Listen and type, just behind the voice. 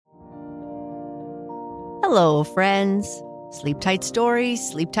Hello, friends. Sleep Tight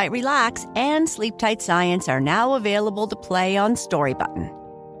Stories, Sleep Tight Relax, and Sleep Tight Science are now available to play on Story Button,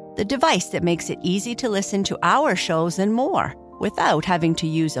 the device that makes it easy to listen to our shows and more without having to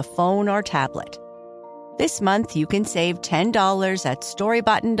use a phone or tablet. This month, you can save $10 at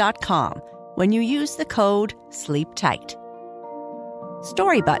storybutton.com when you use the code SLEEPTIGHT.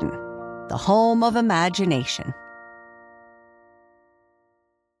 Story Button, the home of imagination.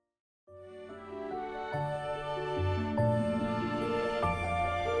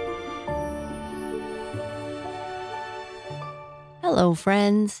 Hello,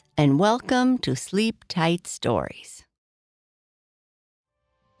 friends, and welcome to Sleep Tight Stories.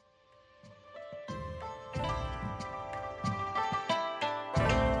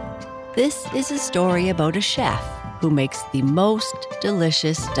 This is a story about a chef who makes the most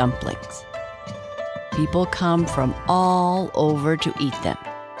delicious dumplings. People come from all over to eat them.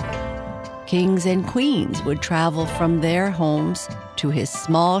 Kings and queens would travel from their homes to his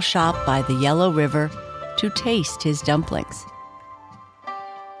small shop by the Yellow River to taste his dumplings.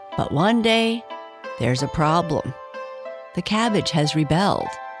 But one day, there's a problem. The cabbage has rebelled.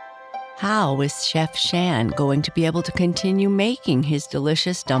 How is Chef Shan going to be able to continue making his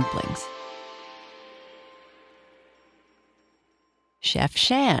delicious dumplings? Chef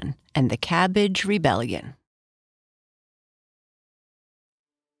Shan and the Cabbage Rebellion.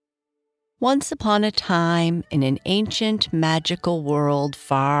 Once upon a time, in an ancient magical world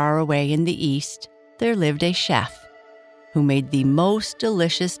far away in the east, there lived a chef who made the most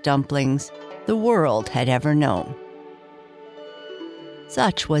delicious dumplings the world had ever known.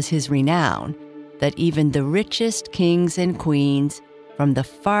 Such was his renown that even the richest kings and queens from the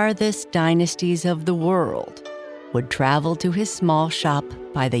farthest dynasties of the world would travel to his small shop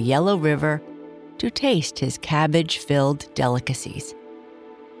by the Yellow River to taste his cabbage-filled delicacies.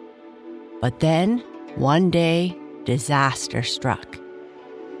 But then, one day, disaster struck.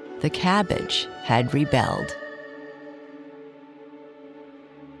 The cabbage had rebelled.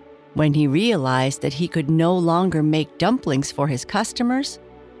 When he realized that he could no longer make dumplings for his customers,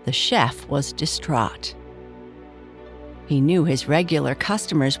 the chef was distraught. He knew his regular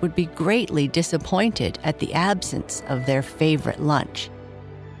customers would be greatly disappointed at the absence of their favorite lunch.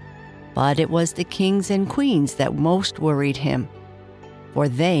 But it was the kings and queens that most worried him, for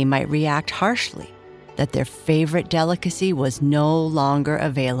they might react harshly that their favorite delicacy was no longer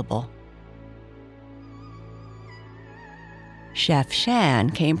available. Chef Shan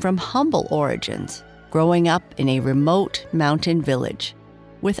came from humble origins, growing up in a remote mountain village,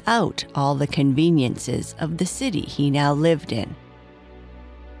 without all the conveniences of the city he now lived in.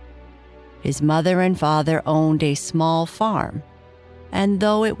 His mother and father owned a small farm, and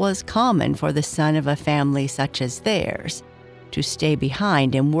though it was common for the son of a family such as theirs to stay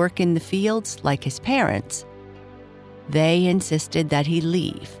behind and work in the fields like his parents, they insisted that he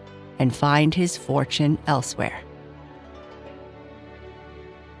leave and find his fortune elsewhere.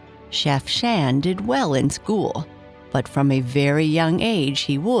 Chef Shan did well in school, but from a very young age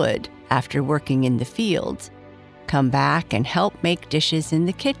he would, after working in the fields, come back and help make dishes in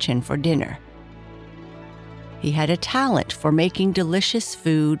the kitchen for dinner. He had a talent for making delicious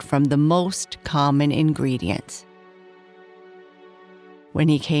food from the most common ingredients. When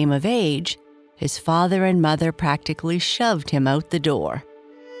he came of age, his father and mother practically shoved him out the door.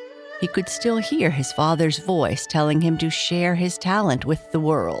 He could still hear his father's voice telling him to share his talent with the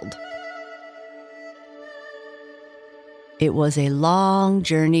world. It was a long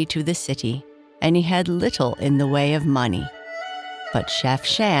journey to the city, and he had little in the way of money. But Chef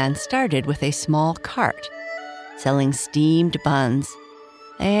Shan started with a small cart, selling steamed buns,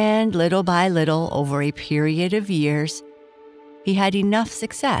 and little by little, over a period of years, he had enough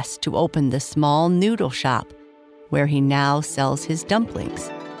success to open the small noodle shop where he now sells his dumplings,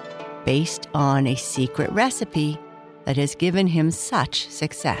 based on a secret recipe that has given him such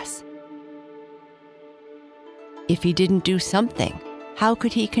success. If he didn't do something, how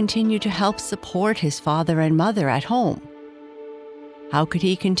could he continue to help support his father and mother at home? How could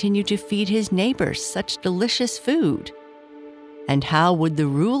he continue to feed his neighbors such delicious food? And how would the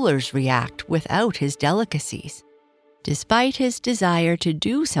rulers react without his delicacies? Despite his desire to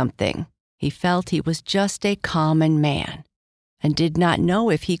do something, he felt he was just a common man and did not know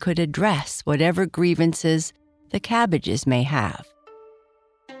if he could address whatever grievances the cabbages may have.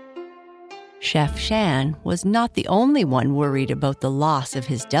 Chef Shan was not the only one worried about the loss of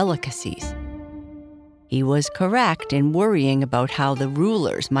his delicacies. He was correct in worrying about how the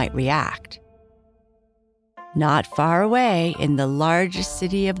rulers might react. Not far away, in the largest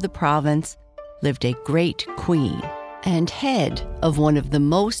city of the province, lived a great queen and head of one of the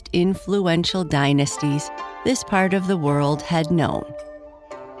most influential dynasties this part of the world had known.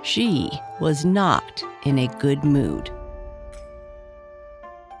 She was not in a good mood.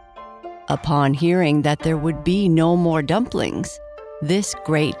 Upon hearing that there would be no more dumplings, this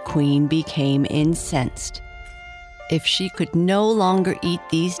great queen became incensed. If she could no longer eat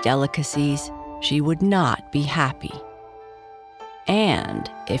these delicacies, she would not be happy. And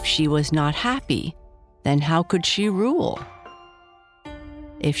if she was not happy, then how could she rule?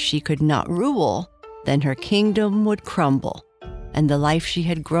 If she could not rule, then her kingdom would crumble, and the life she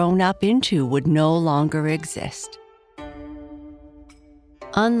had grown up into would no longer exist.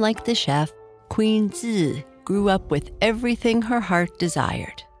 Unlike the chef, Queen Zi grew up with everything her heart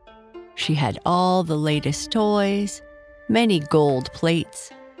desired. She had all the latest toys, many gold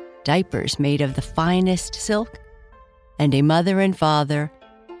plates, diapers made of the finest silk, and a mother and father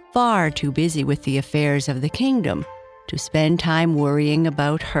far too busy with the affairs of the kingdom to spend time worrying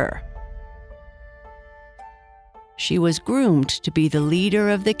about her. She was groomed to be the leader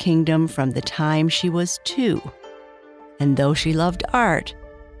of the kingdom from the time she was 2, and though she loved art,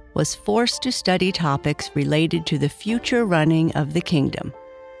 was forced to study topics related to the future running of the kingdom.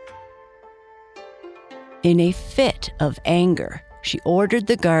 In a fit of anger, she ordered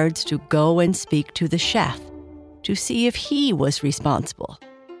the guards to go and speak to the chef to see if he was responsible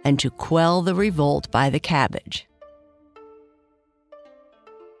and to quell the revolt by the Cabbage.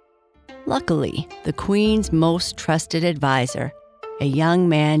 Luckily, the queen's most trusted advisor, a young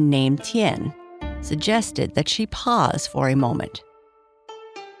man named Tian, suggested that she pause for a moment.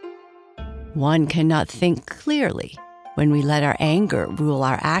 One cannot think clearly when we let our anger rule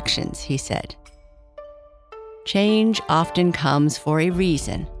our actions, he said. Change often comes for a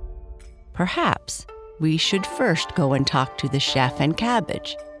reason. Perhaps we should first go and talk to the chef and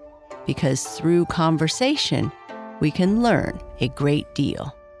Cabbage, because through conversation, we can learn a great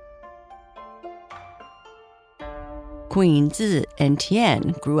deal. Queen Zi and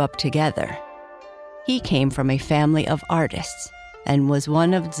Tian grew up together. He came from a family of artists and was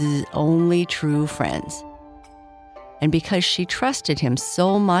one of Zi's only true friends. And because she trusted him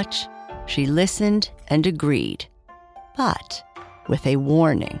so much, she listened and agreed, but with a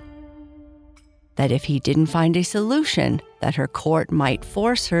warning that if he didn't find a solution, that her court might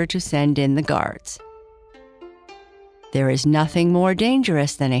force her to send in the guards. There is nothing more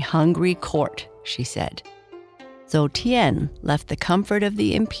dangerous than a hungry court, she said. So Tian left the comfort of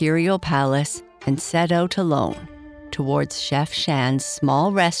the imperial palace and set out alone towards Chef Shan's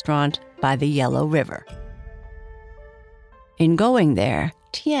small restaurant by the Yellow River. In going there,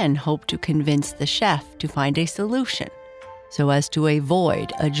 Tian hoped to convince the chef to find a solution so as to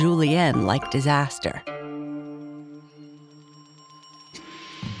avoid a Julienne-like disaster.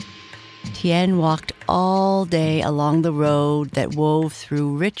 Tian walked all day along the road that wove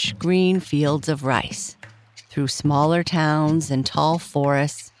through rich green fields of rice, through smaller towns and tall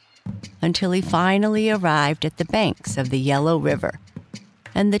forests, until he finally arrived at the banks of the Yellow River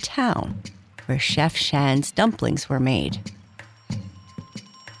and the town where Chef Shan's dumplings were made.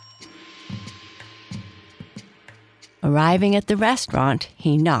 Arriving at the restaurant,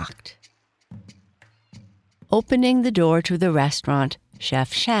 he knocked. Opening the door to the restaurant,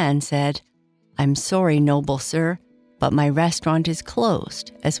 Chef Shan said, "I'm sorry, noble sir, but my restaurant is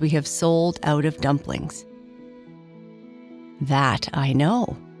closed as we have sold out of dumplings." "That I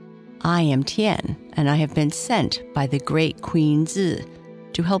know. I am Tian, and I have been sent by the great Queen Zi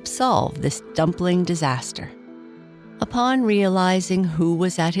to help solve this dumpling disaster." Upon realizing who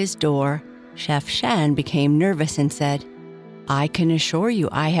was at his door, Chef Shan became nervous and said, "I can assure you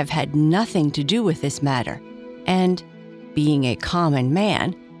I have had nothing to do with this matter, and, being a common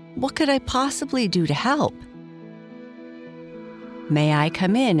man, what could I possibly do to help?" "May I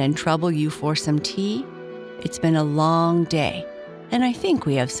come in and trouble you for some tea? It's been a long day, and I think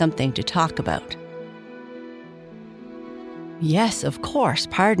we have something to talk about." "Yes, of course,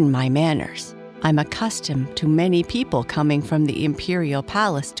 pardon my manners. I'm accustomed to many people coming from the imperial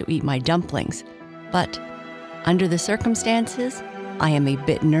palace to eat my dumplings, but under the circumstances, I am a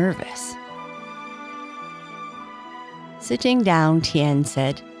bit nervous." Sitting down, Tian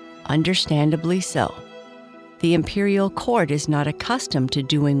said, "Understandably so. The imperial court is not accustomed to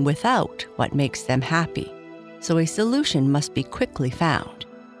doing without what makes them happy, so a solution must be quickly found."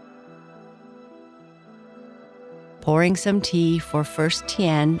 Pouring some tea for first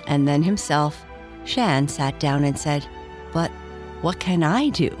Tian and then himself, Shan sat down and said, "But what can I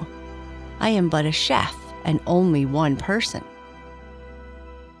do? I am but a chef and only one person."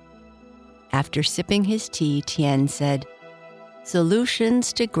 After sipping his tea, Tian said,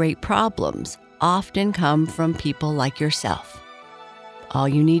 "Solutions to great problems often come from people like yourself. All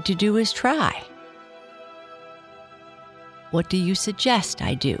you need to do is try. What do you suggest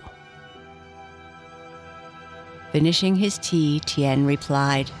I do? Finishing his tea, Tien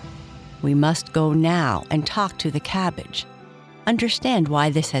replied, "We must go now and talk to the cabbage, understand why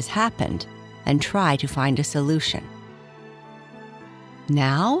this has happened, and try to find a solution."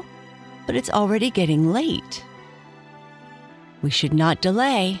 "Now? But it's already getting late." "We should not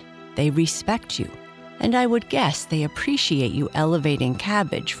delay. They respect you, and I would guess they appreciate you elevating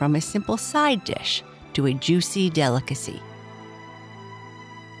cabbage from a simple side dish to a juicy delicacy.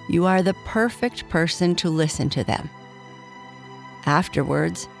 You are the perfect person to listen to them.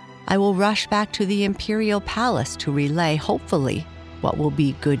 Afterwards, I will rush back to the imperial palace to relay, hopefully, what will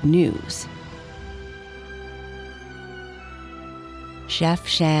be good news." Chef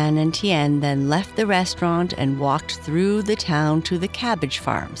Shan and Tien then left the restaurant and walked through the town to the cabbage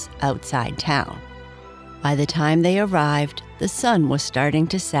farms outside town. By the time they arrived, the sun was starting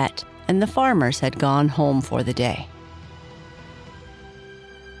to set and the farmers had gone home for the day.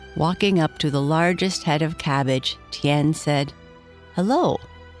 Walking up to the largest head of cabbage, Tien said, "Hello,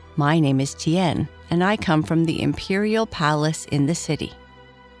 my name is Tien, and I come from the imperial palace in the city."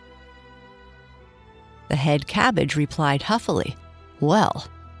 The head cabbage replied huffily, "Well,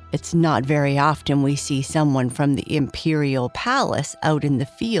 it's not very often we see someone from the imperial palace out in the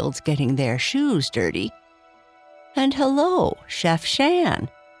fields getting their shoes dirty. And hello, Chef Shan.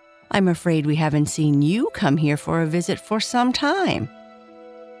 I'm afraid we haven't seen you come here for a visit for some time."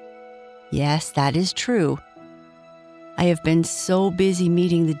 "Yes, that is true. I have been so busy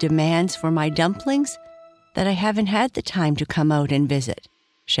meeting the demands for my dumplings that I haven't had the time to come out and visit,"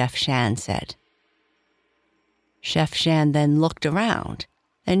 Chef Shan said. Chef Shan then looked around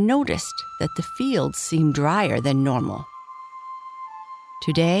and noticed that the fields seemed drier than normal.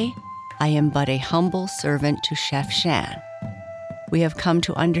 "Today, I am but a humble servant to Chef Shan. We have come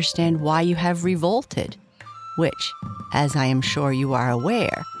to understand why you have revolted, which, as I am sure you are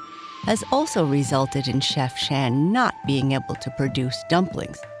aware, has also resulted in Chef Shan not being able to produce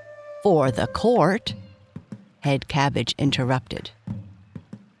dumplings for the court," Head Cabbage interrupted.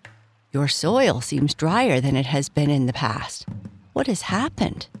 "Your soil seems drier than it has been in the past. What has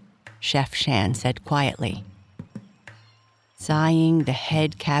happened?" Chef Shan said quietly. Sighing, the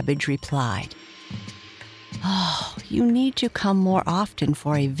Head Cabbage replied, "Oh, you need to come more often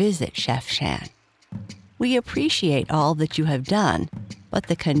for a visit, Chef Shan. We appreciate all that you have done, but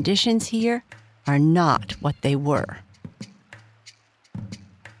the conditions here are not what they were."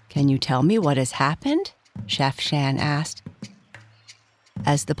 "Can you tell me what has happened?" Chef Shan asked.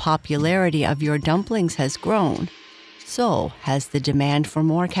 "As the popularity of your dumplings has grown, so has the demand for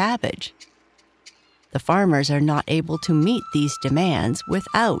more cabbage. The farmers are not able to meet these demands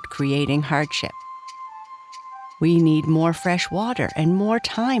without creating hardship. We need more fresh water and more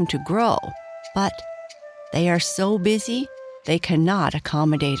time to grow, but they are so busy they cannot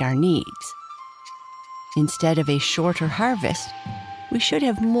accommodate our needs. Instead of a shorter harvest, we should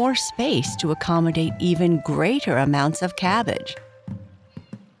have more space to accommodate even greater amounts of cabbage."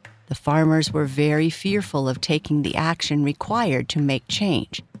 The farmers were very fearful of taking the action required to make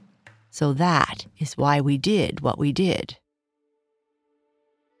change, so that is why we did what we did.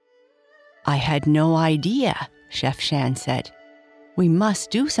 "I had no idea," Chef Shan said. "We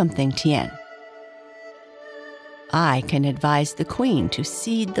must do something, Tien." "I can advise the queen to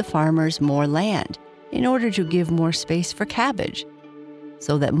cede the farmers more land in order to give more space for cabbage,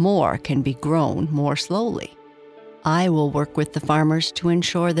 so that more can be grown more slowly. I will work with the farmers to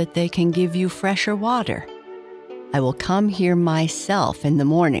ensure that they can give you fresher water. I will come here myself in the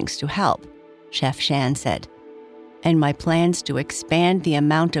mornings to help," Chef Shan said. "And my plans to expand the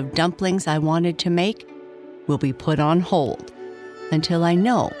amount of dumplings I wanted to make will be put on hold until I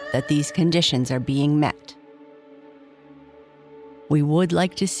know that these conditions are being met." "We would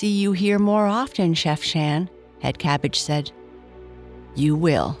like to see you here more often, Chef Shan," Head Cabbage said. "You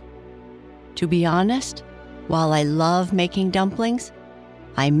will. To be honest, while I love making dumplings,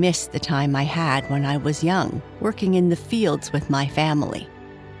 I miss the time I had when I was young, working in the fields with my family.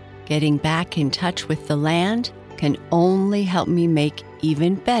 Getting back in touch with the land can only help me make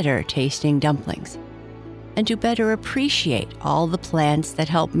even better tasting dumplings, and to better appreciate all the plants that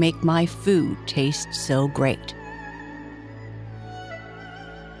help make my food taste so great."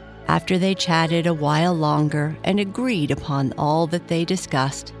 After they chatted a while longer and agreed upon all that they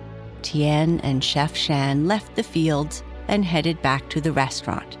discussed, Tien and Chef Shan left the fields and headed back to the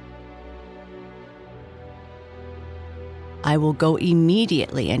restaurant. "I will go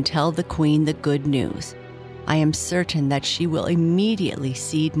immediately and tell the queen the good news. I am certain that she will immediately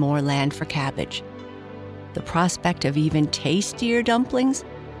cede more land for Cabbage. The prospect of even tastier dumplings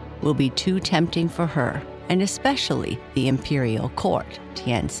will be too tempting for her, and especially the imperial court,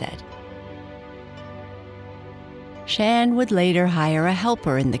 Tian said. Shan would later hire a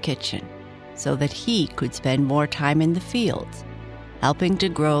helper in the kitchen so that he could spend more time in the fields, helping to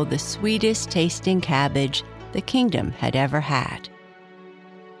grow the sweetest tasting cabbage the kingdom had ever had.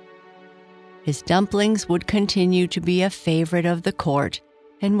 His dumplings would continue to be a favorite of the court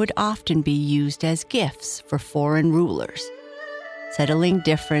and would often be used as gifts for foreign rulers, settling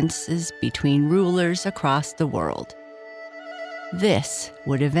differences between rulers across the world. This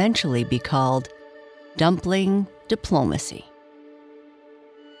would eventually be called dumpling diplomacy.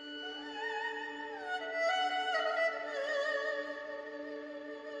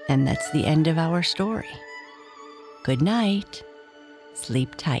 And that's the end of our story. Good night.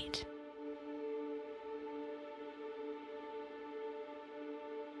 Sleep tight.